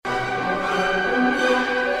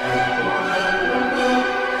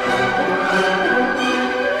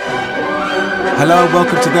Hello and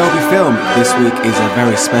welcome to There'll Be Film. This week is a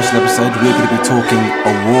very special episode. We're going to be talking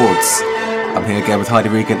awards. I'm here again with Heidi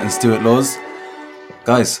Regan and Stuart Laws.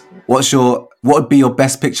 Guys, what would be your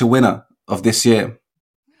best picture winner of this year?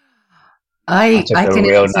 I took a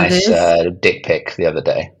real nice dick pic the other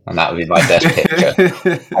day, and that would be my best picture.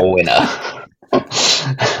 A winner.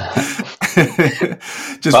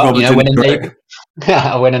 Just but, Robert,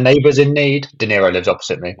 when a neighbour's in need, De Niro lives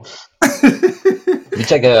opposite me. You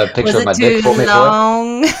take a picture of my dick for me,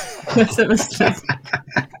 boy.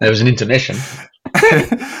 There was an intermission.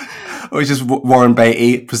 Or it's just Warren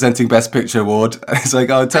Beatty presenting Best Picture award. It's like,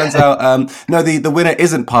 oh, it turns out, no, the winner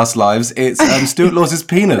isn't Past Lives. It's Stuart Laws'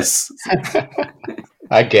 penis.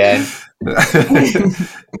 Again.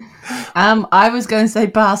 I was going to say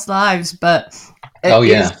Past Lives, but it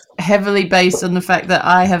is heavily based on the fact that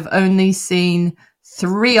I have only seen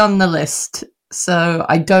 3 on the list. So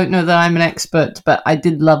I don't know that I'm an expert, but I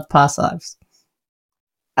did love Past Lives.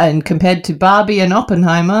 And compared to Barbie and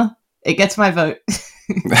Oppenheimer, it gets my vote.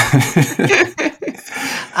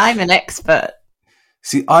 I'm an expert.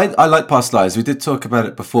 See, I like Past Lives. We did talk about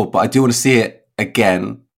it before, but I do want to see it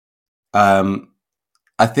again. I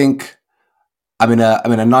think I'm in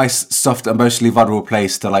a nice, soft, emotionally vulnerable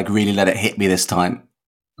place to like really let it hit me this time.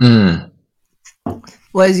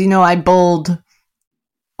 Whereas, I bawled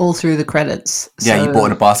all through the credits. Yeah, you brought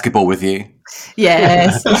in a basketball with you.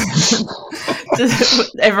 Yes.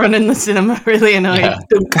 Everyone in the cinema really annoyed. Yeah.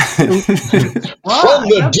 From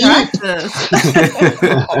the deep.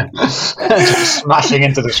 Just smashing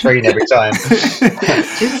into the screen every time.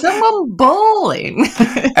 Is someone bawling?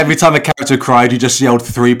 Every time a character cried, you just yelled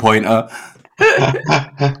 3-pointer.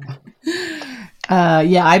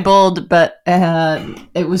 I bawled, but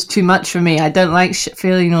it was too much for me. I don't like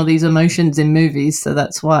feeling all these emotions in movies, so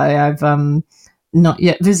that's why I've not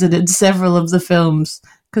yet visited several of the films,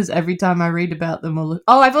 because every time I read about them,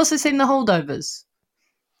 I've also seen The Holdovers,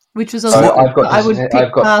 which was also I would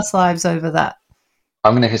pick Past Lives over that.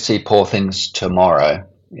 I'm going to see Poor Things tomorrow.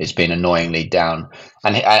 It's been annoyingly down,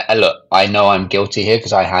 and look, I know I'm guilty here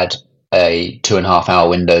because I had a 2.5-hour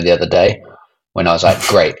window the other day when I was like,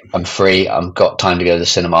 great, I'm free, I've got time to go to the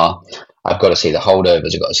cinema, I've got to see The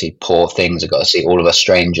Holdovers, I've got to see Poor Things, I've got to see All of Us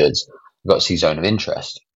Strangers, I've got to see Zone of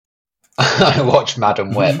Interest. I watched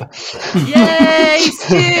Madam Web. Yay,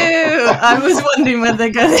 Stu! I was wondering whether they're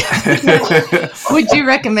going to... Would you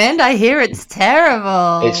recommend? I hear it's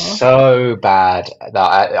terrible. It's so bad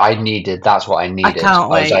that that's what I needed. I can't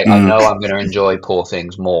wait. I was like, I know I'm going to enjoy Poor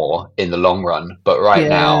Things more in the long run, but right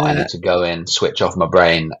now I need to go in, switch off my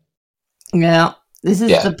brain. Yeah, this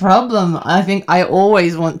is the problem. I think I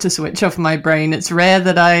always want to switch off my brain. It's rare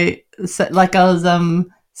that I was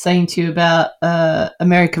saying to you about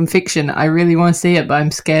American Fiction. I really want to see it, but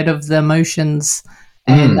I'm scared of the emotions.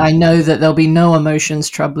 And I know that there'll be no emotions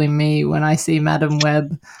troubling me when I see Madam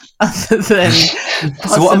Web other than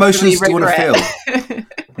So what emotions do you want to feel?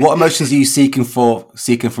 What emotions are you seeking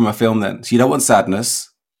from a film then? So you don't want sadness.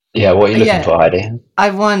 Yeah, what are you looking for, Heidi?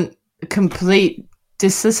 I want complete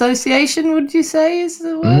disassociation, would you say is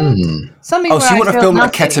the word? Something. So you want a film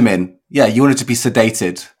like Ketamine? Yeah, you want it to be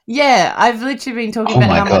sedated. Yeah, I've literally been talking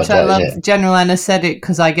about how much I love general anesthetic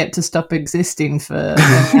because I get to stop existing for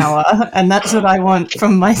an hour, and that's what I want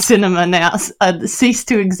from my cinema now. Cease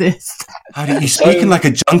to exist. How do you speaking like a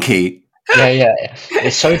junkie? Yeah.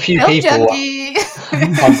 There's so few people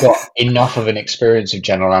I've got enough of an experience of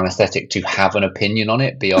general anaesthetic to have an opinion on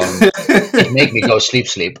it beyond it make me go sleep.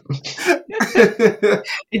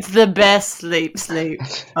 It's the best sleep.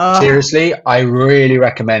 Oh. Seriously, I really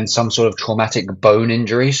recommend some sort of traumatic bone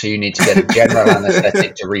injury, so you need to get a general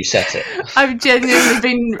anaesthetic to reset it. I've genuinely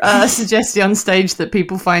been suggesting on stage that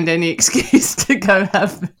people find any excuse to go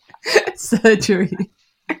have surgery.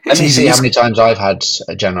 Let me see how many times I've had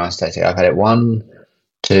a general anaesthetic. I've had it 1,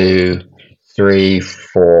 2, 3,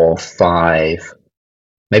 4, 5,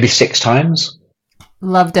 maybe 6 times.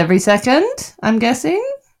 Loved every second, I'm guessing.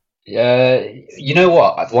 You know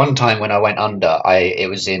what? One time when I went under, it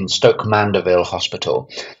was in Stoke Mandeville Hospital,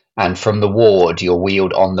 and from the ward you're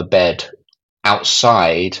wheeled on the bed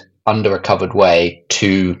outside under a covered way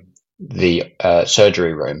to the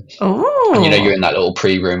surgery room. Oh, and you're in that little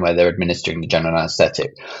pre-room where they're administering the general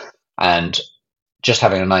anaesthetic, and just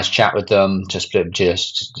having a nice chat with them, just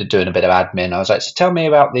doing a bit of admin. I was like, so tell me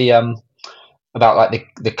about the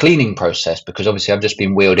cleaning process, because obviously I've just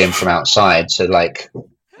been wheeled in from outside, so like,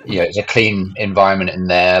 it's a clean environment in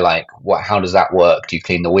there. Like, how does that work? Do you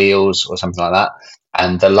clean the wheels or something like that?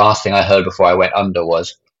 And the last thing I heard before I went under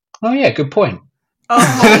was, "Oh yeah, good point." Oh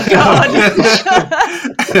my god!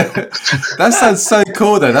 That sounds so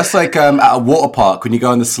cool, though. That's like at a water park when you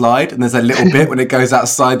go on the slide and there's a little bit when it goes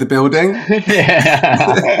outside the building.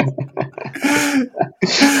 Yeah.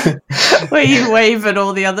 Where you wave at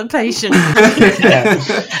all the other patients. Yeah.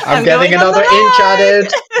 I'm getting another inch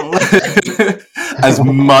added. As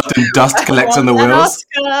mud and dust collects on the wheels.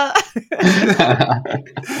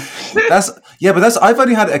 I've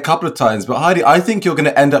only had it a couple of times, but Heidi, I think you're going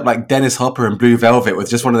to end up like Dennis Hopper in Blue Velvet with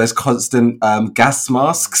just one of those constant gas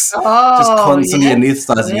masks, just constantly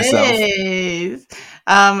anaesthetising yourself.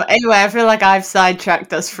 Anyway, I feel like I've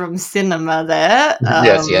sidetracked us from cinema there.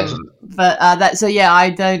 Yes. But I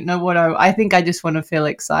don't know what I think. I just want to feel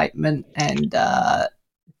excitement and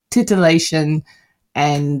titillation.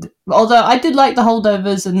 And although I did like the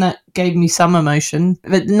holdovers and that gave me some emotion,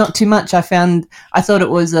 but not too much. I thought it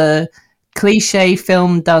was a cliche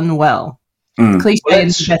film done well. Cliche in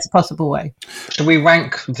the best possible way. Should we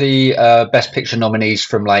rank the Best Picture nominees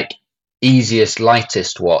from like easiest,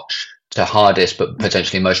 lightest watch to hardest but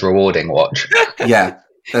potentially most rewarding watch? Yeah.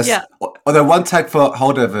 Although one tag for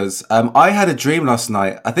holdovers, I had a dream last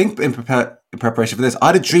night. I think in preparation for this, I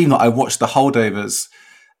had a dream that I watched the holdovers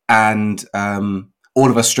and All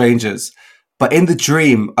of Us Strangers. But in the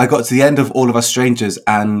dream, I got to the end of All of Us Strangers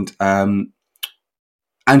and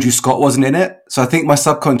Andrew Scott wasn't in it. So I think my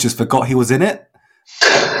subconscious forgot he was in it.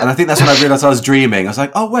 And I think that's when I realised I was dreaming. I was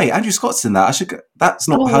like, oh, wait, Andrew Scott's in that. That's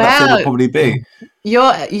not how that film would probably be.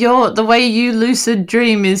 The way you lucid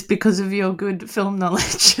dream is because of your good film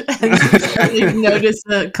knowledge. And you notice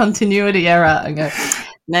the continuity error and go,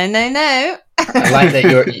 no. I like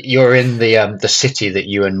that you're in the city that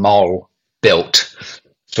you and Mol built,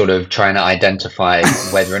 sort of trying to identify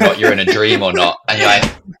whether or not you're in a dream or not. And you're like,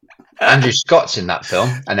 Andrew Scott's in that film,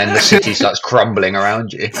 and then the city starts crumbling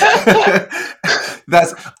around you.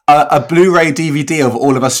 That's a Blu-ray DVD of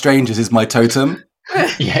All of Us Strangers is my totem.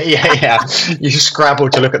 Yeah. You scrabble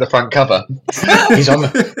to look at the front cover. He's on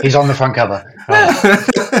the front cover.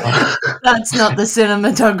 Oh. That's not the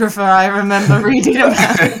cinematographer I remember reading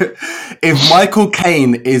about. If Michael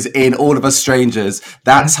Caine is in All of Us Strangers,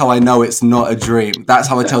 that's how I know it's not a dream. That's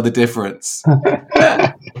how I tell the difference.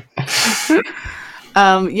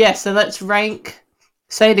 So let's rank.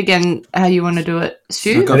 Say it again how you want to do it,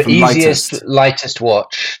 Stu. The easiest, lightest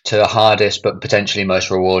watch to the hardest, but potentially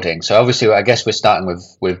most rewarding. So obviously, I guess we're starting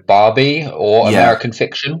with Barbie or American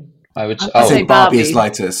Fiction. I think Barbie is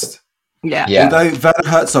lightest. Yeah. Although Werner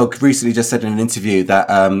Herzog recently just said in an interview that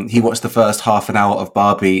he watched the first half an hour of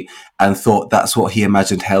Barbie and thought that's what he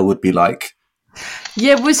imagined hell would be like.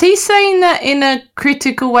 Yeah, was he saying that in a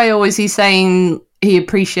critical way, or was he saying he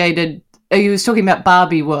appreciated... He was talking about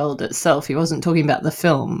Barbie world itself. He wasn't talking about the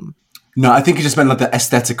film. No, I think he just meant like the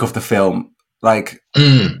aesthetic of the film. Like,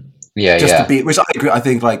 to be, which I agree. I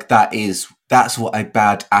think like that's what a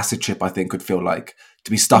bad acid trip I think would feel like,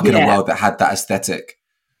 to be stuck in a world that had that aesthetic.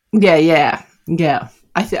 Yeah.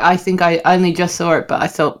 I think I only just saw it, but I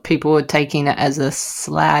thought people were taking it as a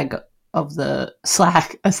slagging off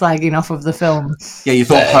of the film. Yeah, you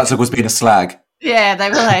thought Herzog was being a slag. Yeah, they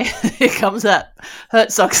were like, here comes that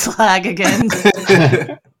Herzog slag again.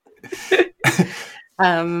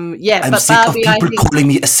 I'm but sick Barbie, of people calling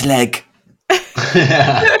me a slag.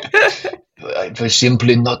 I was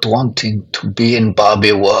simply not wanting to be in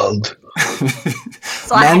Barbie world.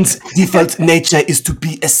 Man's default nature is to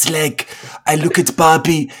be a slag. I look at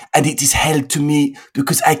Barbie and it is hell to me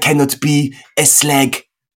because I cannot be a slag.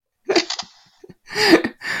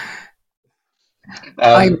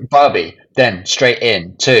 Barbie, then straight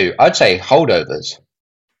in to, I'd say, holdovers.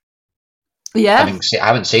 Yeah. I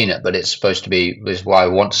haven't seen it, but it's supposed to be, is why I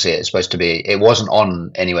want to see it. It's supposed to be, it wasn't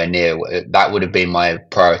on anywhere near, that would have been my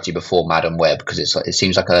priority before Madam Web, because it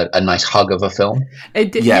seems like a nice hug of a film.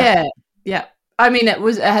 It did, yeah. I mean, it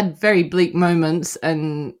had very bleak moments,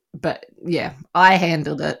 but I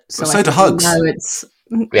handled it. So did hugs. No, it's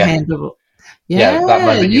handleable. Yeah, that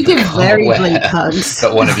moment you give very bleak hugs.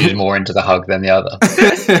 But one of you is more into the hug than the other.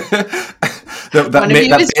 One of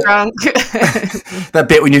you is drunk. That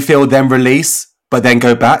bit when you feel them release, but then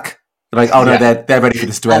go back. You're like, oh no, they're ready for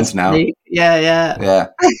this to end now. Yeah.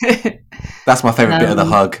 That's my favourite bit of the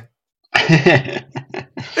hug.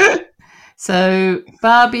 So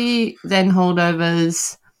Barbie, then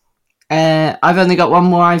holdovers. I've only got one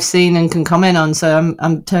more I've seen and can comment on, so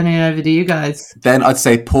I'm turning it over to you guys. Then I'd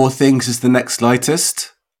say Poor Things is the next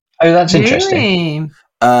lightest. Oh, that's interesting.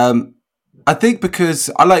 I think because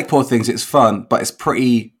I like Poor Things, it's fun, but it's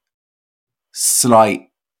pretty slight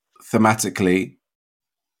thematically.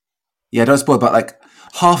 Yeah, don't spoil, but like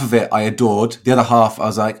half of it I adored. The other half I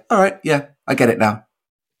was like, all right, yeah, I get it now.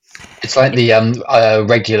 It's like the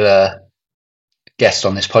regular guest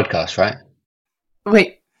on this podcast, right?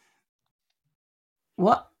 Wait,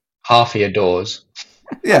 what? Half of your doors.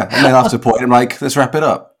 Yeah, and then after a point, I'm like, let's wrap it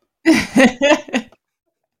up.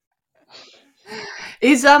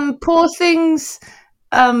 Is Poor Things?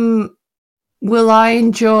 Will I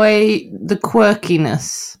enjoy the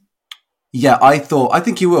quirkiness? Yeah, I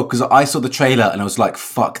think you will, because I saw the trailer and I was like,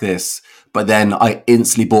 fuck this. But then I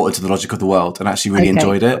instantly bought into the logic of the world and actually really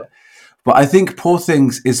enjoyed it. But I think Poor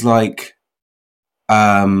Things is like,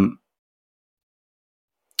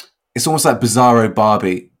 it's almost like Bizarro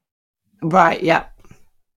Barbie. Right, yeah.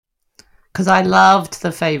 Because I loved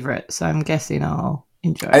The Favourite, so I'm guessing I'll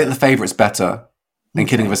enjoy it. I think The Favourite's better, and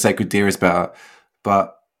Killing of a Sacred Deer is better.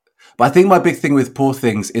 But I think my big thing with Poor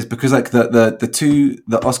Things is because like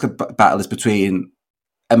the Oscar battle is between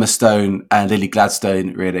Emma Stone and Lily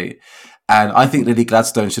Gladstone, really. And I think Lily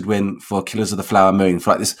Gladstone should win for Killers of the Flower Moon,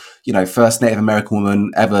 for like this, first Native American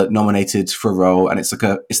woman ever nominated for a role. And it's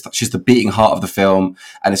like she's the beating heart of the film.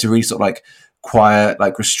 And it's a really sort of like quiet,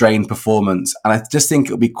 like restrained performance. And I just think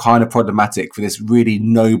it would be kind of problematic for this really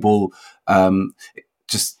noble,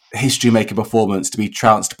 just history making performance to be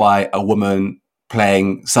trounced by a woman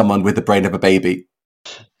playing someone with the brain of a baby.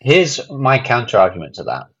 Here's my counter argument to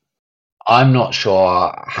that. I'm not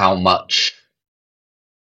sure how much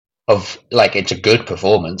of, like, it's a good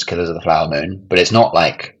performance, Killers of the Flower Moon, but it's not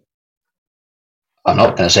like, I'm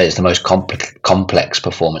not going to say it's the most complex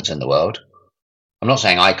performance in the world. I'm not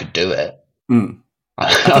saying I could do it. I'm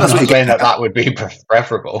not saying that would be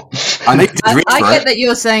preferable. I get that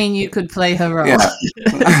you're saying you could play her role. Yeah.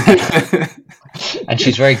 And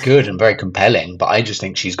she's very good and very compelling, but I just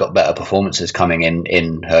think she's got better performances coming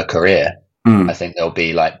in her career. I think there'll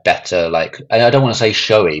be like better, like, and I don't want to say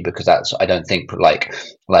showy, because I don't think like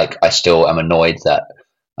I still am annoyed that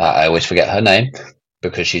I always forget her name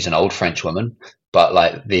because she's an old French woman, but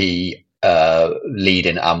like the lead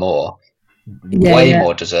in Amour way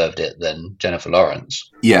more deserved it than Jennifer Lawrence.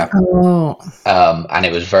 Yeah. And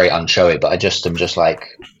it was very unshowy, but I'm just like,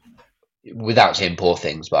 without saying Poor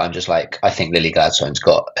Things, but I'm just like, I think Lily Gladstone's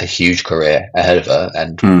got a huge career ahead of her,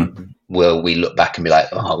 and will we look back and be like,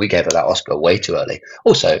 oh, we gave her that Oscar way too early?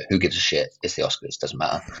 Also, who gives a shit? It's the Oscars, doesn't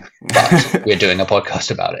matter. But we're doing a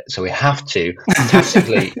podcast about it, so we have to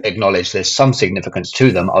tacitly acknowledge there's some significance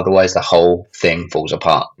to them, otherwise the whole thing falls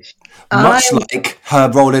apart. Much like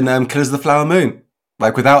her role in Killers of the Flower Moon.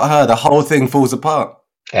 Like, without her, the whole thing falls apart.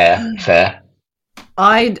 Yeah, fair.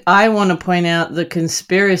 I want to point out the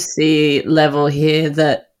conspiracy level here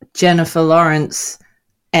that Jennifer Lawrence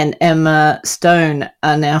and Emma Stone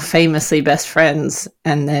are now famously best friends,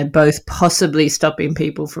 and they're both possibly stopping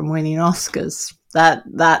people from winning Oscars.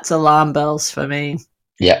 That's alarm bells for me.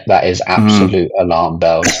 Yeah, that is absolute alarm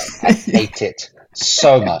bells. I hate it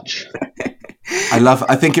so much.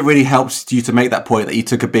 I think it really helps you to make that point that you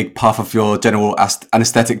took a big puff of your general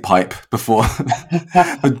anesthetic pipe before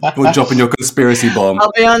dropping your conspiracy bomb.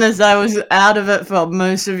 I'll be honest, I was out of it for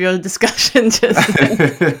most of your discussion just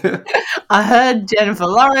then. I heard Jennifer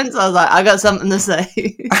Lawrence, I was like, I got something to say.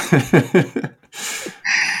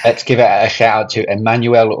 Let's give it a shout out to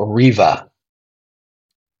Emmanuel Riva.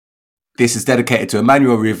 This is dedicated to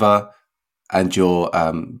Emmanuel Riva and your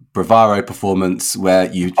bravado performance,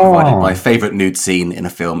 where you provided my favourite nude scene in a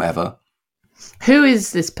film ever. Who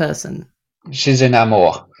is this person? She's in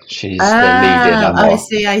Amour. She's the lead in Amour.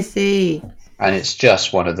 I see. And it's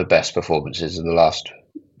just one of the best performances of the last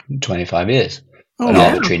 25 years. An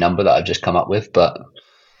arbitrary number that I've just come up with, but...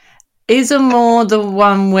 Is Amour the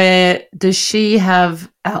one where, does she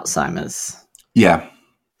have Alzheimer's? Yeah.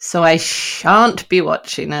 So I shan't be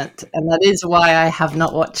watching it, and that is why I have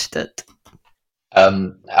not watched it.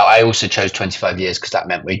 I also chose 25 years because that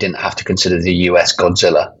meant we didn't have to consider the US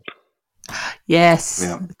Godzilla. Yes.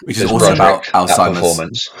 Yeah. Which is also about Alzheimer's.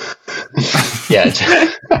 Performance. Yeah.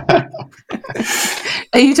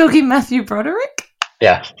 Are you talking Matthew Broderick?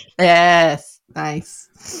 Yeah. Yes.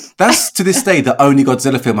 Nice. That's, to this day, the only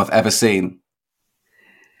Godzilla film I've ever seen.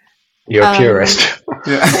 You're a purist.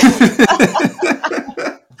 Yeah.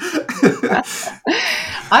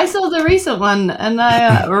 I saw the recent one and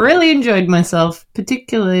I really enjoyed myself,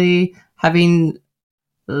 particularly having...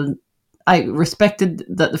 I respected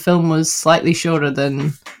that the film was slightly shorter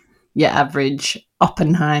than your average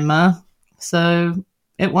Oppenheimer, so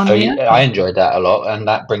it won me. I enjoyed that a lot, and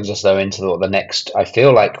that brings us, though, into the next... I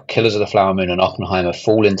feel like Killers of the Flower Moon and Oppenheimer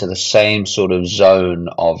fall into the same sort of zone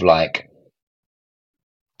of, like,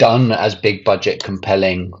 done as big budget,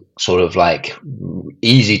 compelling, sort of like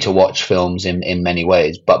easy to watch films in many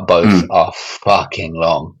ways, but both are fucking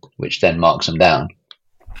long, which then marks them down.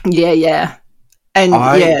 Yeah. And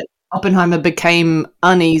Oppenheimer became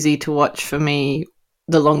uneasy to watch for me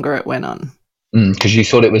the longer it went on. Because you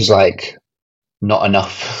thought it was like not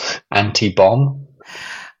enough anti-bomb.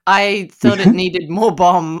 I thought it needed more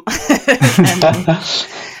bomb, and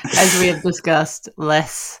as we have discussed,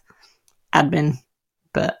 less admin.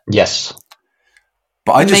 But yes,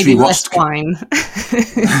 but I just maybe rewatched less wine.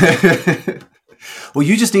 Well,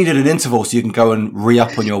 you just needed an interval so you can go and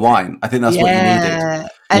re-up on your wine. I think that's what you needed.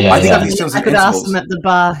 And I think these films I could ask them at the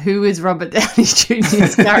bar, who is Robert Downey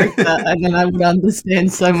Jr.'s character? And then I would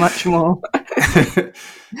understand so much more.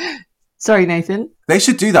 Sorry, Nathan. They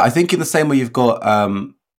should do that. I think in the same way you've got,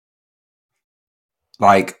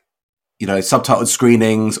 subtitled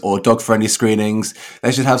screenings or dog-friendly screenings,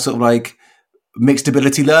 they should have sort of like mixed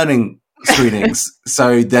ability learning screenings.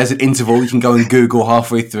 So there's an interval you can go and Google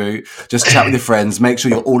halfway through, just chat with your friends, make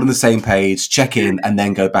sure you're all on the same page, check in, and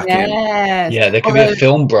then go back in. Yeah, there could be a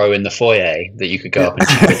film bro in the foyer that you could go up and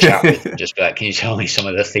have a chat with and just be like, can you tell me some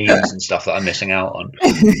of the themes and stuff that I'm missing out on?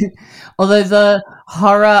 Although the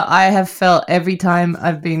horror I have felt every time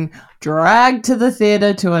I've been dragged to the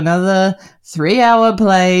theatre to another 3-hour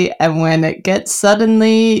play, and when it gets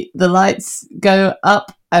suddenly the lights go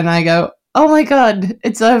up and I go, oh my God,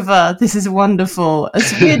 it's over. This is wonderful.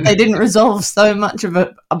 It's weird they didn't resolve so much of it,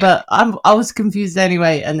 but I was confused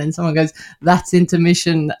anyway. And then someone goes, that's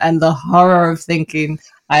intermission, and the horror of thinking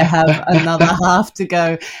I have another half to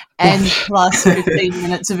go and plus 15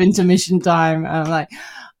 minutes of intermission time. And I'm like,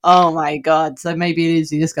 oh my God. So maybe it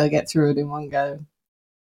is, you just got to get through it in one go.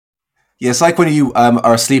 Yeah, it's like when you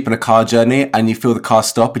are asleep in a car journey and you feel the car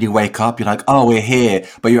stop and you wake up, you're like, oh, we're here,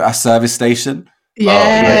 but you're at a service station.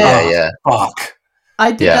 Yeah. Fuck.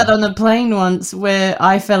 I did that on a plane once where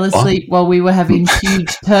I fell asleep while we were having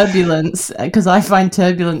huge turbulence, because I find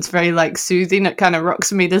turbulence very like soothing. It kind of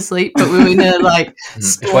rocks me to sleep, but we were in a like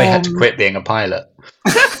storm. If I had to quit being a pilot.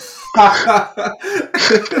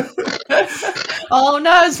 Oh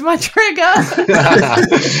no, it's my trigger.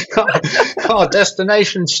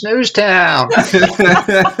 Destination Snooze Town.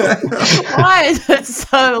 Why is it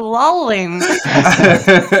so lulling?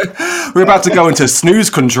 We're about to go into snooze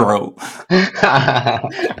control.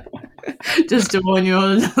 Just to warn you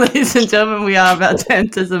all, ladies and gentlemen, we are about to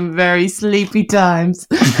enter some very sleepy times.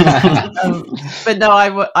 But no,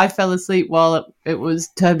 I fell asleep while it was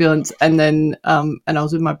turbulence, and then and I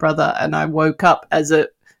was with my brother, and I woke up as it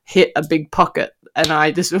hit a big pocket, and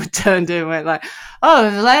I just turned to him and went like, oh,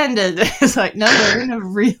 we've landed. It's like, no, we're in a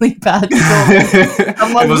really bad storm.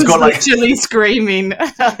 Someone was literally screaming.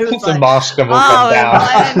 The mask will come down.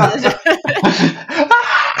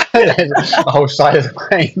 The whole side of the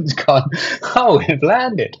plane's gone, oh, we've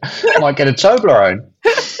landed. I might get a Toblerone.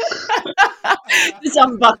 Just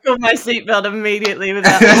unbuckle my seatbelt immediately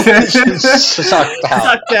without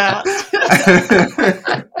sucked out.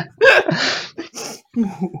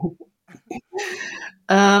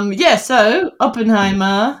 So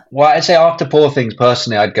Oppenheimer. Well, I'd say after Poor Things,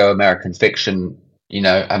 personally, I'd go American Fiction. You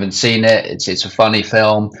know, I haven't seen it. It's a funny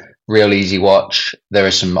film, real easy watch. There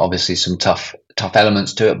are obviously some tough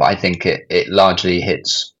elements to it, but I think it largely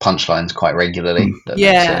hits punchlines quite regularly.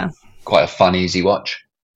 Quite a fun, easy watch.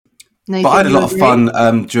 Nathan, but I had a lot of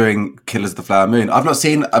fun during Killers of the Flower Moon. I've not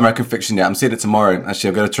seen American Fiction yet. I'm seeing it tomorrow. Actually,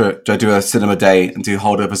 I'm going to do a cinema day and do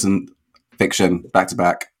Holdovers and Fiction back to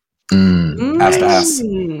back. Ass to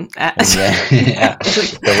ass. Yeah.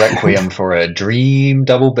 The Requiem for a Dream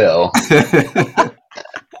double bill.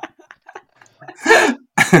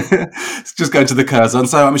 Just going to the Curzon.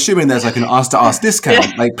 So I'm assuming there's like an ass to ass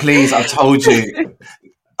discount. Like, please, I've told you.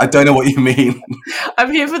 I don't know what you mean.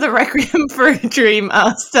 I'm here for the Requiem for a Dream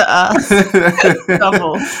ass to ass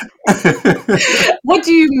double. What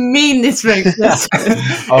do you mean this makes sense?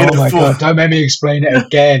 Oh my God, don't make me explain it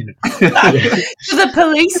again. To the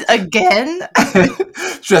police again?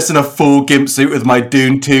 Dressed in a full gimp suit with my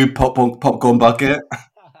Dune 2 popcorn bucket.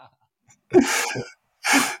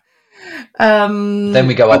 Then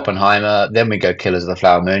we go Oppenheimer, then we go Killers of the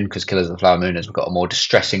Flower Moon, because Killers of the Flower Moon has got a more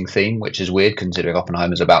distressing theme, which is weird considering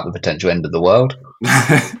Oppenheimer's about the potential end of the world.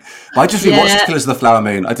 I just rewatched Killers of the Flower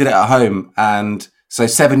Moon. I did it at home, and so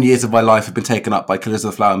 7 years of my life have been taken up by Killers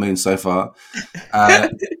of the Flower Moon so far. I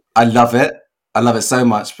love it. I love it so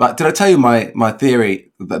much. But did I tell you my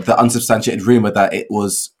theory, the unsubstantiated rumor that it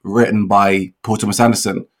was written by Paul Thomas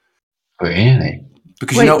Anderson? Really?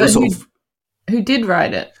 Because it was sort of... Who did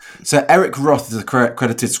write it? So Eric Roth is a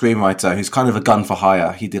credited screenwriter who's kind of a gun for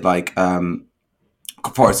hire. He did like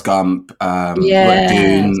Forrest Gump,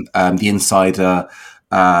 Dune, The Insider,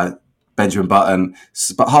 Benjamin Button.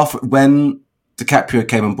 But when DiCaprio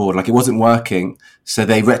came on board, like it wasn't working, so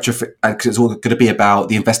they retrofit because it's all going to be about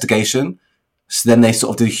the investigation. So then they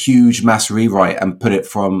sort of did a huge mass rewrite and put it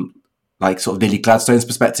from like sort of Lily Gladstone's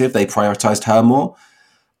perspective. They prioritized her more.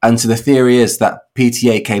 And so the theory is that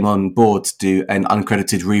PTA came on board to do an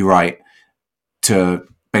uncredited rewrite to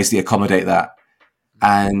basically accommodate that.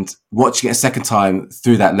 And watching it a second time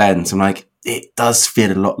through that lens, I'm like, it does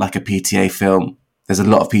feel a lot like a PTA film. There's a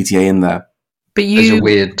lot of PTA in there. But There's you a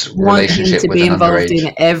weird want him relationship to with be an involved underage.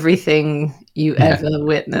 in everything you ever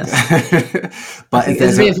witness. But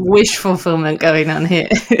There's a bit of wish fulfillment going on here.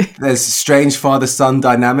 There's strange father-son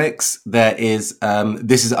dynamics. There is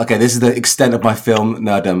this is the extent of my film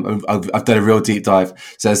nerdom. I've done a real deep dive.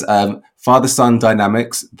 It says father-son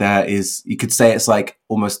dynamics. There is, you could say it's like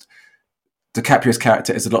almost DiCaprio's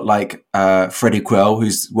character is a lot like Freddie Quill,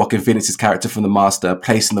 who's Joaquin Phoenix's character from The Master,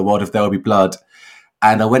 placed in the world of There Will Be Blood.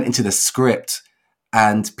 And I went into the script,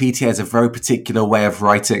 and PTA has a very particular way of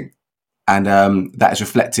writing, and that is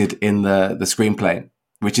reflected in the screenplay,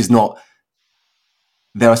 which is not.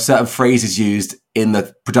 There are certain phrases used in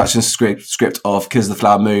the production script of Killers of the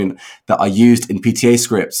Flower Moon that are used in PTA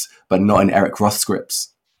scripts, but not in Eric Roth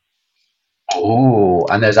scripts. Oh,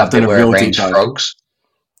 and there's that bit where it rains frogs.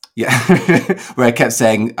 Yeah, where I kept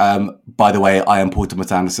saying, by the way, I am Paul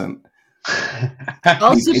Thomas Anderson.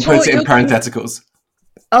 He puts it in parentheticals.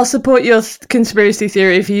 I'll support your conspiracy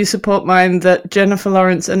theory if you support mine that Jennifer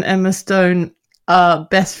Lawrence and Emma Stone are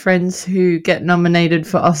best friends who get nominated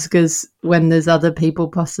for Oscars when there's other people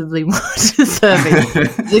possibly more deserving.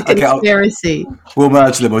 It's a conspiracy. We'll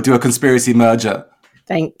merge them. We'll do a conspiracy merger.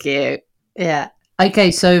 Thank you. Yeah. Okay,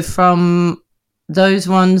 so from those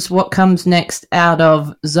ones, what comes next out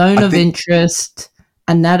of Zone of Interest,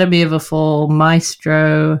 Anatomy of a Fall,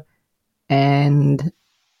 Maestro, and...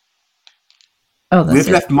 We've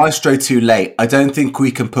left Maestro too late. I don't think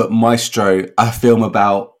we can put Maestro, a film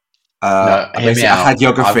about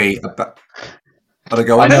hagiography.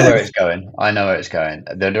 I know where it's going.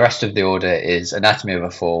 The rest of the order is Anatomy of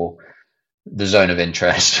a Fall, The Zone of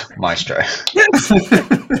Interest, Maestro.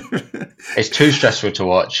 It's too stressful to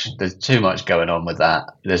watch. There's too much going on with that.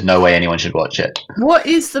 There's no way anyone should watch it. What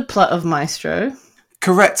is the plot of Maestro?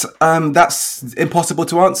 Correct. That's impossible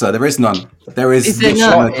to answer. There is none. There is. The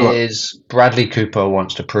plot is Bradley Cooper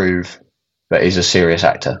wants to prove that he's a serious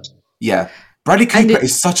actor. Yeah, Bradley Cooper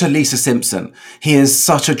is such a Lisa Simpson. He is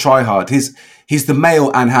such a tryhard. He's the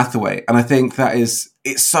male Anne Hathaway, and I think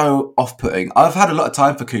it's so off-putting. I've had a lot of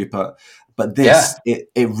time for Cooper, but I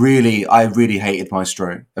really hated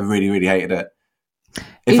Maestro. I really, really hated it.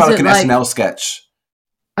 It felt like an SNL sketch.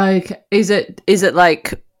 Okay, is it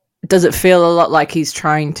like? Does it feel a lot like he's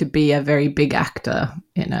trying to be a very big actor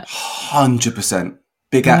in it? 100%.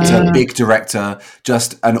 Big actor, big director,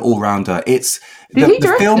 just an all-rounder.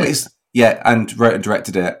 The film is, and wrote and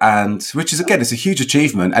directed it, and which is, again, it's a huge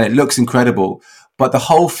achievement, and it looks incredible. But the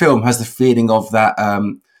whole film has the feeling of that.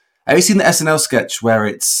 Have you seen the SNL sketch where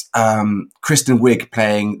it's Kristen Wiig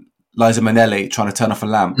playing Liza Minnelli trying to turn off a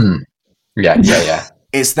lamp? Yeah.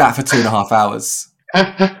 It's that for 2.5 hours.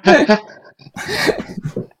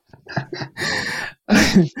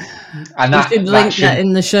 And we should link that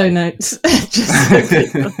in the show notes.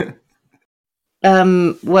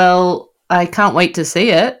 Well, I can't wait to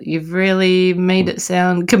see it. You've really made it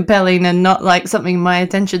sound compelling and not like something my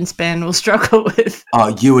attention span will struggle with.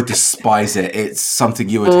 Oh, you would despise it. It's something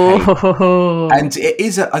you would hate. And it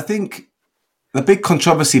is, I think, the big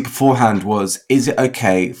controversy beforehand was, is it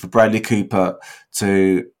okay for Bradley Cooper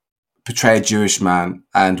to portray a Jewish man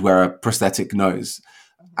and wear a prosthetic nose?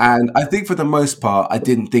 And I think for the most part, I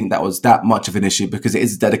didn't think that was that much of an issue because it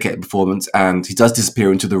is a dedicated performance and he does disappear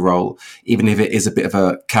into the role, even if it is a bit of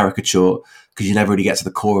a caricature, because you never really get to the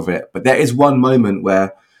core of it. But there is one moment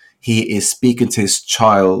where he is speaking to his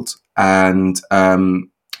child and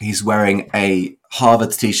he's wearing a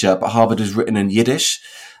Harvard t-shirt, but Harvard is written in Yiddish.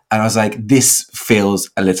 And I was like, this feels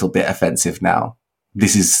a little bit offensive now.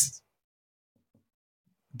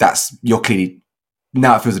 You're clearly,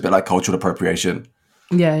 now it feels a bit like cultural appropriation.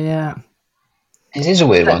 Yeah. It is a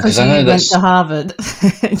weird one because I know went to Harvard.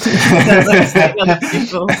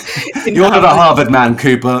 You're not a Harvard man,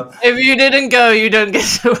 Cooper. If you didn't go, you don't get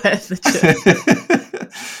to wear the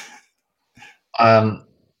shirt.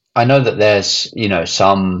 I know that there's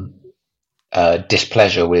some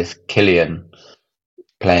displeasure with Cillian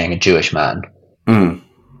playing a Jewish man,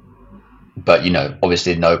 but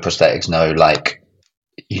obviously no prosthetics, no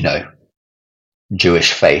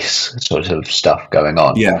Jewish face sort of stuff going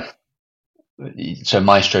on. Yeah. So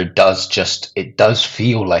Maestro does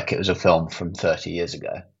feel like it was a film from 30 years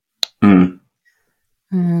ago.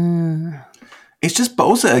 It's just, but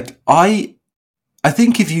also I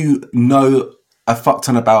think if you know a fuck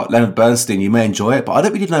ton about Leonard Bernstein, you may enjoy it, but I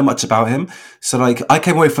don't really know much about him. So I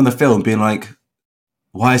came away from the film being like,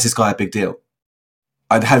 why is this guy a big deal?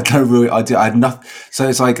 I had no real idea. I had nothing. So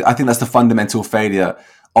it's like, I think that's the fundamental failure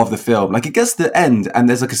of the film. Like, it gets to the end and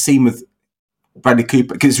there's like a scene with Bradley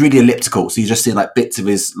Cooper, because it's really elliptical. So you just see like bits of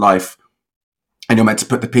his life and you're meant to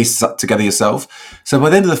put the pieces up together yourself. So by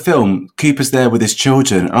the end of the film, Cooper's there with his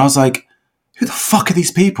children. And I was like, who the fuck are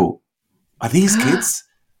these people? Are these kids?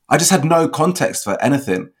 I just had no context for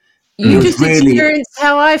anything. You just experienced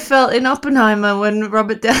how I felt in Oppenheimer when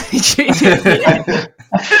Robert Downey Jr. What the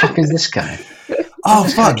fuck is this guy? Oh,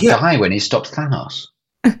 fuck, yeah. Die when he stopped Thanos.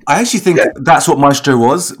 I actually think that's what Maestro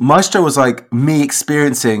was. Maestro was like me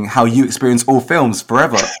experiencing how you experience all films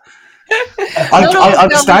forever. I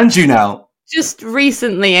understand you now. Just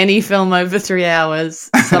recently, any film over 3 hours,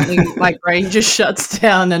 something my brain just shuts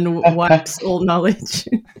down and wipes all knowledge.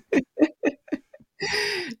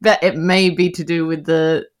 But it may be to do with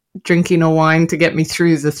the drinking a wine to get me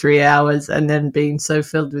through the 3 hours and then being so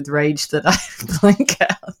filled with rage that I blank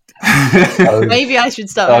out. Maybe I should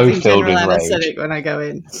start having general anesthetic when I go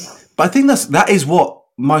in. But I think that is what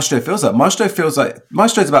Maestro feels like.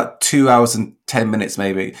 Maestro's about 2 hours and 10 minutes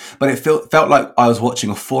maybe, but it felt like I was watching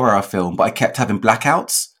a 4-hour film, but I kept having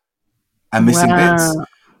blackouts and missing bits.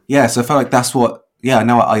 Yeah, so I felt like that's what. Yeah,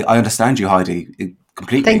 no, I understand you, Heidi,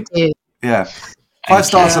 completely. Thank you. Yeah, 5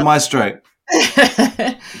 stars for Maestro.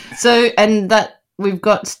 So, and that we've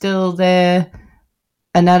got still there,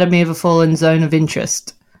 Anatomy of a Fall and Zone of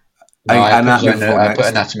Interest. No, I put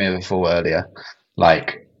Anatomy of a Fall earlier,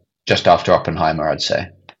 like just after Oppenheimer, I'd say.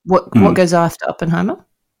 What goes after Oppenheimer?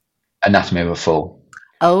 Anatomy of a Fall.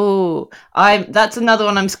 Oh, that's another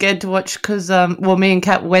one I'm scared to watch because, me and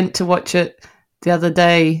Kat went to watch it the other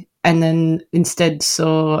day and then instead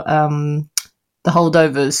saw The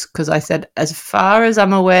Holdovers because I said, as far as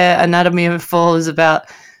I'm aware, Anatomy of a Fall is about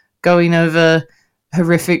going over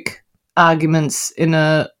horrific arguments in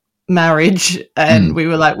a marriage, and we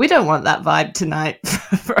were like, we don't want that vibe tonight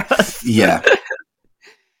for us. Yeah.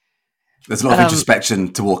 There's a lot of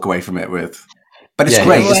introspection to walk away from it with. But it's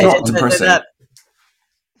great. It's not depressing.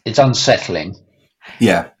 It's unsettling.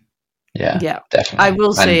 Yeah. Yeah, definitely. I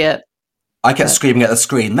will see it. I kept screaming at the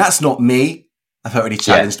screen, that's not me. I felt really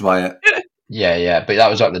challenged by it. Yeah, but that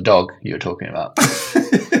was like the dog you were talking about.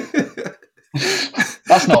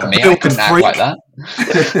 That's not me. I couldn't act like that.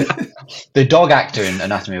 The dog actor in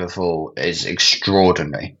Anatomy of a Fall is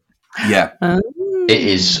extraordinary. Yeah. It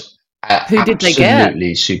is Who did they get?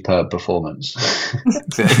 Absolutely superb performance.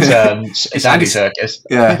 It's Andy Serkis.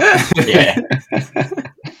 Yeah.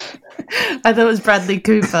 I thought it was Bradley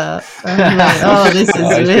Cooper. I'm like, this is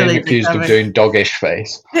really being accused of doing doggish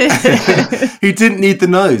face. He didn't need the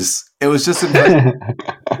nose. It was just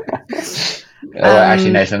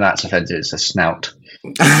actually, Nathan, that's offensive. It's a snout.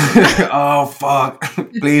 Oh, fuck.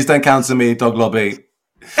 Please don't cancel me, Dog Lobby.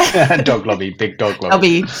 Dog Lobby, big Dog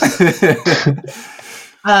Lobby.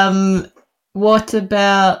 What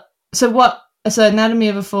about... So Anatomy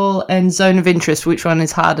of a Fall and Zone of Interest, which one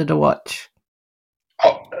is harder to watch?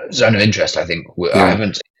 Zone of Interest, I think. I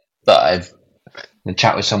haven't, but I've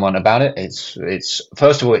chat with someone about it. It's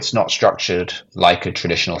first of all, it's not structured like a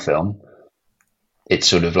traditional film. It's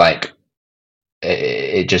sort of like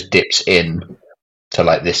it just dips in to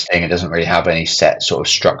like this thing. It doesn't really have any set sort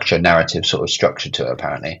of narrative sort of structure to it,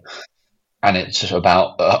 apparently. And it's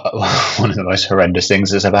about one of the most horrendous things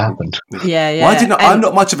that's ever happened. Yeah. I'm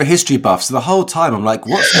not much of a history buff, so the whole time I'm like,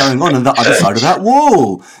 what's going on the other side of that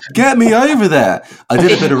wall? Get me over there. I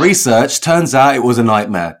did a bit of research. Turns out it was a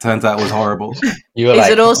nightmare. Turns out it was horrible. Is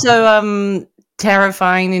it also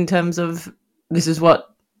terrifying in terms of this is what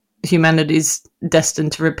humanity's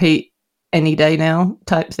destined to repeat any day now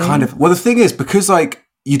type thing? Kind of. Well, the thing is, because like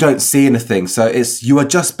you don't see anything, so you are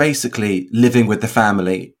just basically living with the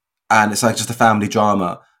family. And it's like just a family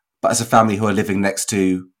drama, but it's a family who are living next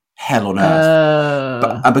to hell on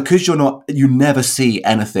earth. And because you never see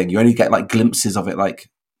anything. You only get like glimpses of it, like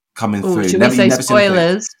coming through. Should we say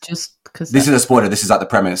spoilers? Just because this is a spoiler. This is like the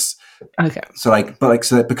premise. Okay. So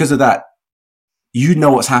because of that, you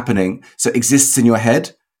know what's happening, so it exists in your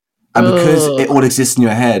head, and because it all exists in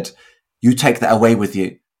your head, you take that away with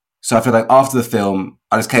you. So I feel like after the film,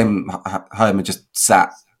 I just came home and just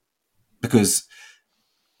sat because.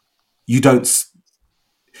 You don't.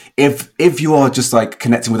 If you are just like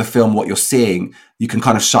connecting with a film, what you're seeing, you can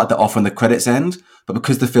kind of shut that off when the credits end. But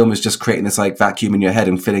because the film is just creating this like vacuum in your head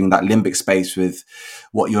and filling that limbic space with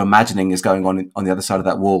what you're imagining is going on the other side of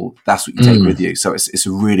that wall, that's what you take with you. So it's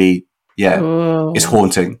really it's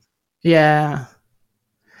haunting. Yeah,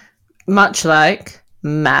 much like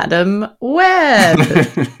Madam Web.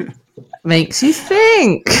 Makes you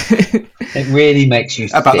think. It really makes you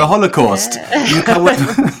about think. The Holocaust.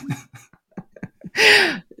 Yeah.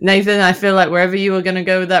 Nathan, I feel like wherever you were going to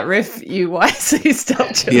go with that riff, you wisely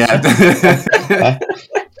stopped yourself. Yeah.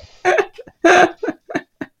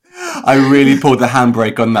 I really pulled the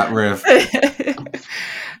handbrake on that riff.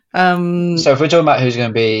 So if we're talking about who's going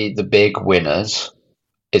to be the big winners,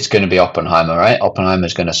 it's going to be Oppenheimer, right?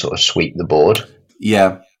 Oppenheimer's going to sort of sweep the board.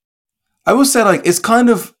 Yeah. I will say, like, it's kind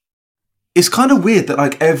of weird that,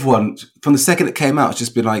 like, everyone, from the second it came out, it's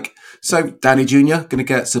just been like, so Downey Jr. going to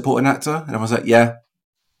get supporting actor? And everyone's like, yeah.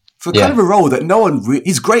 For kind of a role that no one,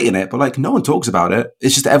 he's great in it, but, like, no one talks about it.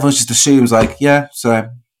 It's just, everyone just assumes, like, yeah, so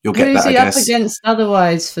you'll get that, I guess. Who's he up against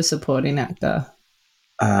otherwise for supporting actor?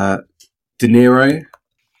 De Niro.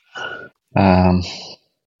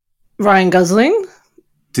 Ryan Gosling.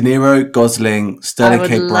 De Niro, Gosling, Sterling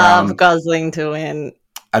K. Brown. I would love Gosling to win.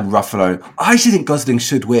 And Ruffalo. I actually think Gosling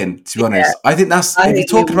should win, to be honest. I think if you're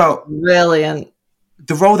talking about brilliant,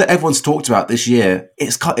 the role that everyone's talked about this year,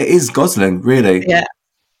 it is Gosling, really. Yeah.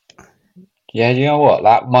 Yeah, you know what?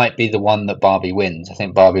 That might be the one that Barbie wins. I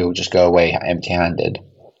think Barbie will just go away empty-handed.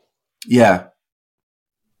 Yeah.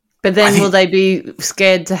 But then will they be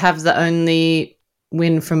scared to have the only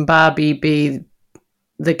win from Barbie be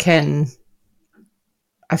the Ken?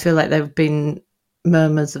 I feel like there have been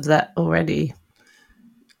murmurs of that already.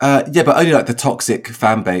 Yeah, but only like the toxic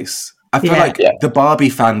fan base. I feel like the Barbie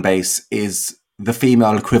fan base is the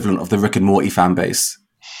female equivalent of the Rick and Morty fan base.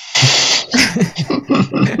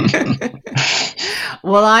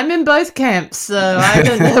 Well, I'm in both camps, so I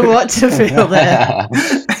don't know what to feel there.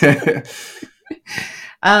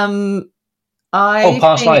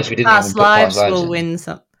 Past Lives. We didn't Past even put Lives Past Lives will win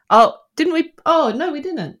some. Oh, didn't we? Oh, no, we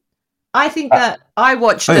didn't. I think that I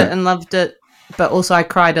watched it and loved it, but also I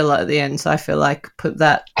cried a lot at the end, so I feel like put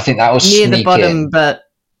that. I think that was near the bottom, but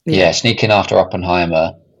sneak in after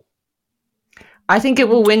Oppenheimer. I think it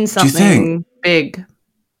will win something big.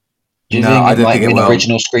 Do you think it might win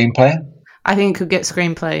original screenplay? I think it could get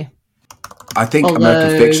screenplay. I think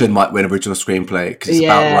American Fiction might win original screenplay because it's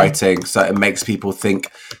about writing, so it makes people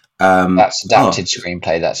think. That's adapted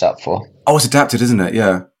screenplay that's up for. Oh, it's adapted, isn't it?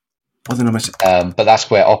 Yeah. But that's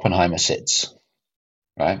where Oppenheimer sits,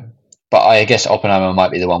 right? But I guess Oppenheimer might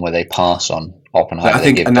be the one where they pass on Oppenheimer.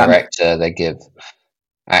 They give director, they give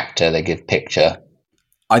actor, they give picture.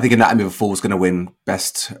 I think Anatomy of a Fall is going to win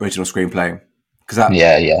Best Original Screenplay.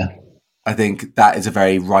 I think that is a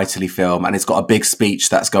very writerly film, and it's got a big speech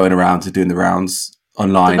that's going around doing the rounds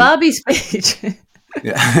online. The Barbie speech.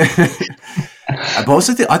 Yeah. But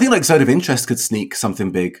also, I think like Zone of Interest could sneak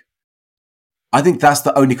something big. I think that's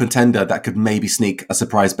the only contender that could maybe sneak a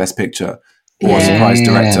surprise Best Picture or a surprise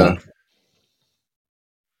director.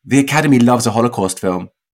 The Academy loves a Holocaust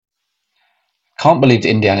film. Can't believe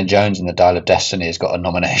Indiana Jones and the Dial of Destiny has got a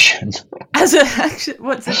nomination. What's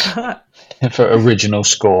it called? For original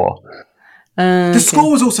score. The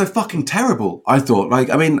score was also fucking terrible, I thought. Like,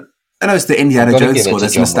 I mean, I know it's the Indiana Jones score,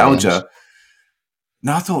 there's nostalgia. Williams.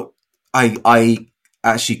 No, I thought I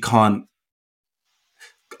actually can't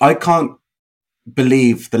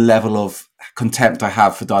believe the level of contempt I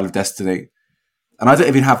have for Dial of Destiny. And I don't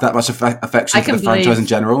even have that much affection for the franchise in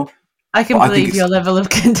general. I can believe your level of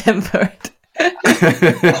contempt for it. I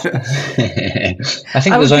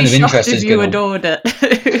think the Zone of Interest is you adored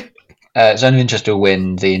it. Zone of Interest will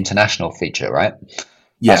win the international feature, right?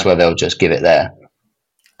 Yeah. That's where they'll just give it there.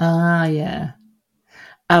 Yeah.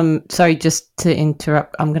 Sorry, just to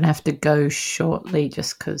interrupt. I'm going to have to go shortly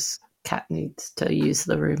just because Kat needs to use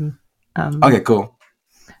the room. Okay, cool.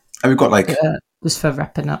 And we've got like... just for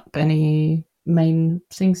wrapping up, any main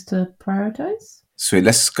things to prioritize? Sweet.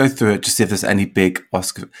 Let's go through it, just see if there's any big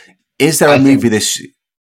Oscar... Is there a movie this year?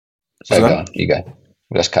 So go on, you go.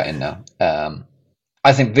 Let's cut in now.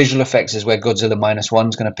 I think visual effects is where Godzilla -1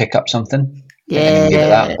 is going to pick up something. Yeah. Give it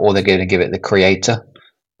that, or they're going to give it the creator.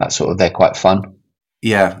 That's they're quite fun.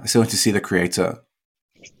 Yeah, I still want to see the creator.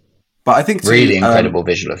 But I think really incredible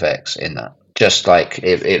visual effects in that. Just like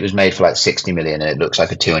it was made for like 60 million and it looks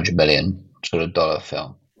like a $200 million sort of dollar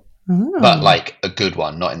film. Oh. But like a good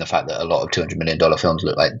one, not in the fact that a lot of $200 million films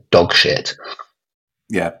look like dog shit.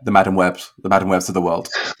 Yeah, the Madam Webs of the world.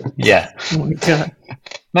 Yeah. Oh my God.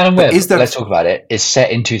 Madam Web, let's talk about it, is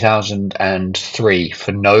set in 2003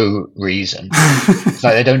 for no reason. It's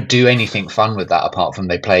like they don't do anything fun with that apart from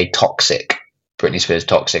they play Toxic, Britney Spears'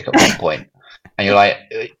 Toxic at one point. And you're like,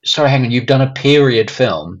 sorry, hang on, you've done a period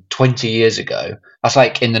film 20 years ago. That's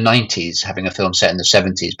like in the 90s, having a film set in the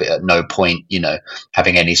 70s, but at no point,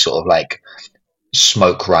 having any sort of like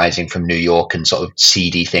smoke rising from New York and sort of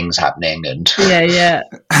seedy things happening and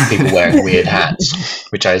people wearing weird hats,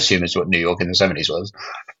 which I assume is what New York in the 70s was.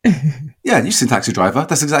 Yeah, you've seen Taxi Driver.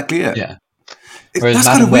 That's exactly it. Yeah. Whereas That's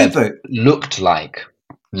kind of weird, Web though. looked like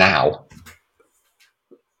now.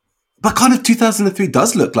 But kind of 2003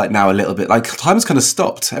 does look like now a little bit. Like time's kind of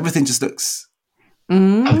stopped. Everything just looks.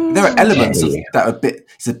 There are elements of that are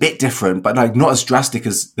it's a bit different, but like not as drastic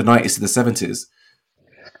as the 90s to the 70s.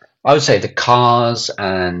 I would say the cars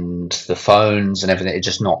and the phones and everything,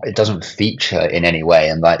 it doesn't feature in any way.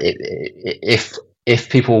 And like if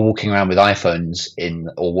people were walking around with iPhones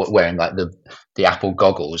or wearing like the Apple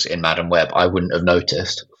goggles in Madam Web, I wouldn't have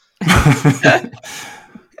noticed.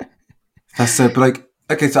 That's so, but like,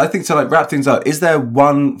 okay, so I think to like wrap things up, is there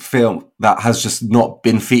one film that has just not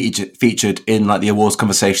been featured in like the awards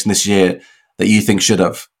conversation this year that you think should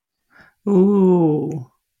have?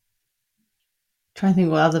 Ooh. Trying to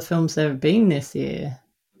think what other films there have been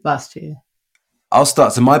last year. I'll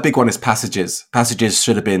start. So my big one is Passages. Passages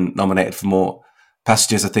should have been nominated for more.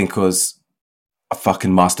 Passages, I think, was a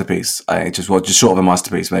fucking masterpiece. Just short of a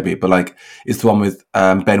masterpiece, maybe, but like it's the one with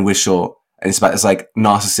Ben Whishaw, and it's about this like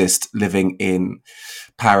narcissist living in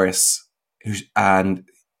Paris, and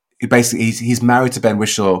basically he's married to Ben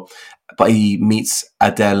Whishaw, but he meets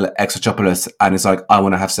Adele Exarchopoulos and is like, I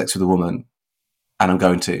want to have sex with a woman, and I'm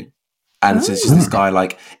going to. And so it's just this guy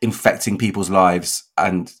like infecting people's lives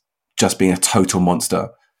and just being a total monster.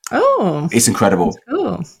 Oh, it's incredible.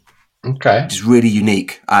 Cool. Okay. It's really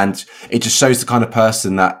unique. And it just shows the kind of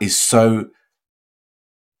person that is so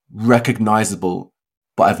recognizable,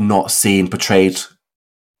 but I've not seen portrayed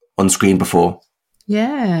on screen before.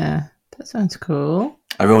 Yeah, that sounds cool.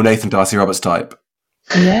 A real Nathan Darcy Roberts type.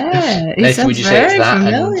 Yeah. Nathan, would you say it's that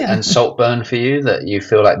and Saltburn for you that you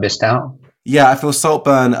feel like missed out? Yeah, I feel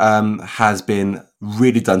Saltburn has been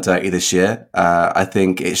really done dirty this year. I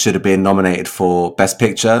think it should have been nominated for Best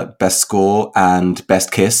Picture, Best Score, and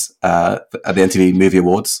Best Kiss at the MTV Movie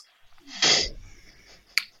Awards.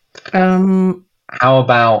 How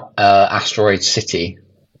about Asteroid City?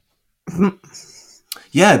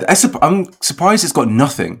 Yeah, I'm surprised it's got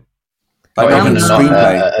nothing. Like not even a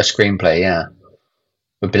screenplay, yeah.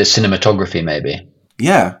 A bit of cinematography, maybe.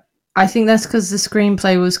 Yeah. I think that's because the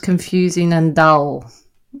screenplay was confusing and dull.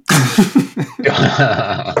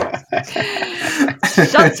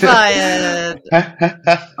 Shots fired!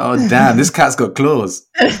 Oh, damn, this cat's got claws.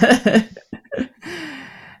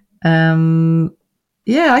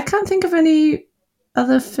 Yeah, I can't think of any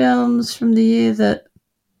other films from the year that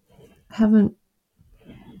haven't...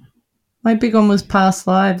 My big one was Past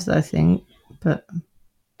Lives, I think, but...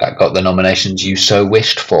 That got the nominations you so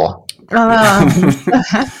wished for. Oh, I'm so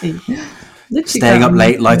happy. Staying up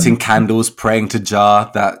late, lighting candles, praying to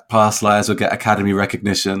Jar that Past Lives will get Academy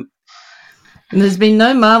recognition. And there's been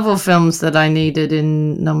no Marvel films that I needed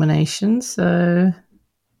in nominations, so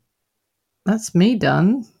that's me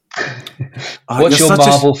done. What's your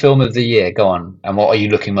Marvel film of the year? Go on. And what are you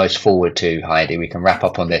looking most forward to, Heidi? We can wrap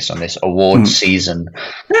up on this award season.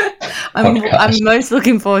 I'm most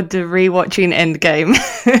looking forward to rewatching Endgame.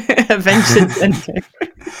 Avengers Endgame.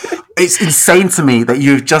 It's insane to me that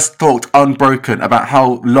you've just talked unbroken about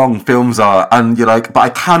how long films are, and you're like, but I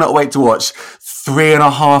cannot wait to watch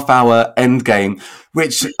 3.5 hour Endgame,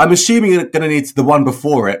 which I'm assuming you're going to need the one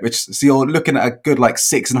before it, so you're looking at a good like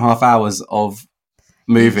 6.5 hours of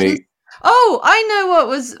movie. Oh, I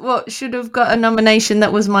know what should have got a nomination.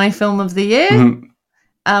 That was my film of the year.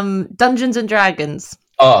 Mm-hmm. Dungeons and Dragons.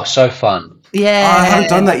 Oh, so fun! Yeah, I haven't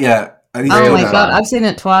done that yet. Oh my god, I've seen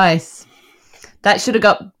it twice. That should have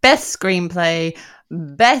got Best Screenplay,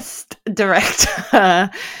 Best Director.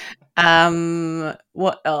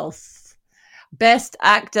 What else? Best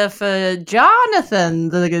Actor for Jonathan,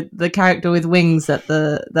 the character with wings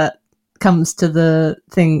that comes to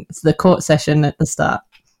the court session at the start.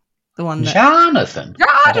 The one that Jonathan.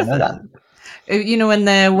 I don't know that. You know when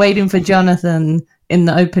they're waiting for Jonathan in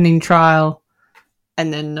the opening trial,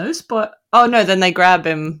 and then then they grab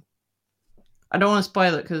him. I don't want to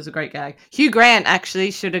spoil it because it's a great gag. Hugh Grant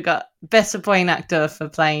actually should have got Best Supporting Actor for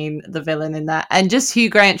playing the villain in that. And just Hugh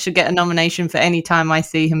Grant should get a nomination for any time I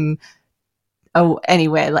see him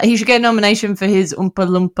anywhere. Like he should get a nomination for his Oompa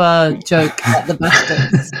Loompa joke at the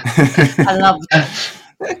Bastards. I love that.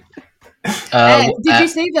 Did you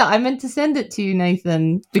see that? I meant to send it to you,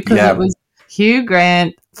 Nathan, because it was Hugh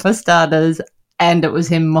Grant for starters, and it was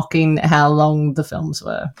him mocking how long the films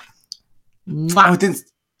were. Mwah.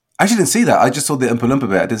 I actually didn't see that. I just saw the Oompa Loompa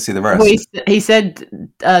bit. I didn't see the rest. Well, he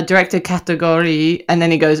said director category, and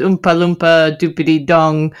then he goes Oompa Loompa doopity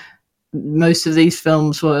dong. Most of these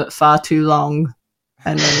films were far too long,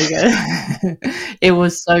 and there we go. It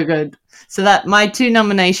was so good. So that my two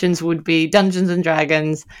nominations would be Dungeons and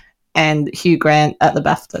Dragons and Hugh Grant at the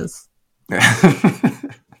BAFTAs.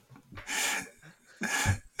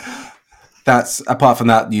 That's apart from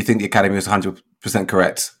that, you think the Academy was 100%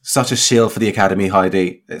 correct. Such a shield for the Academy,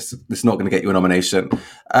 Heidi. It's not going to get you a nomination.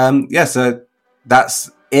 So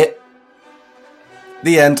that's it.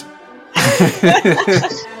 The end.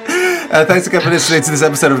 Thanks again for listening to this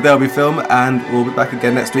episode of There'll Be Film, and we'll be back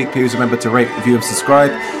again next week. Please remember to rate, review, and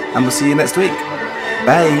subscribe, and we'll see you next week.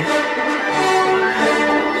 Bye.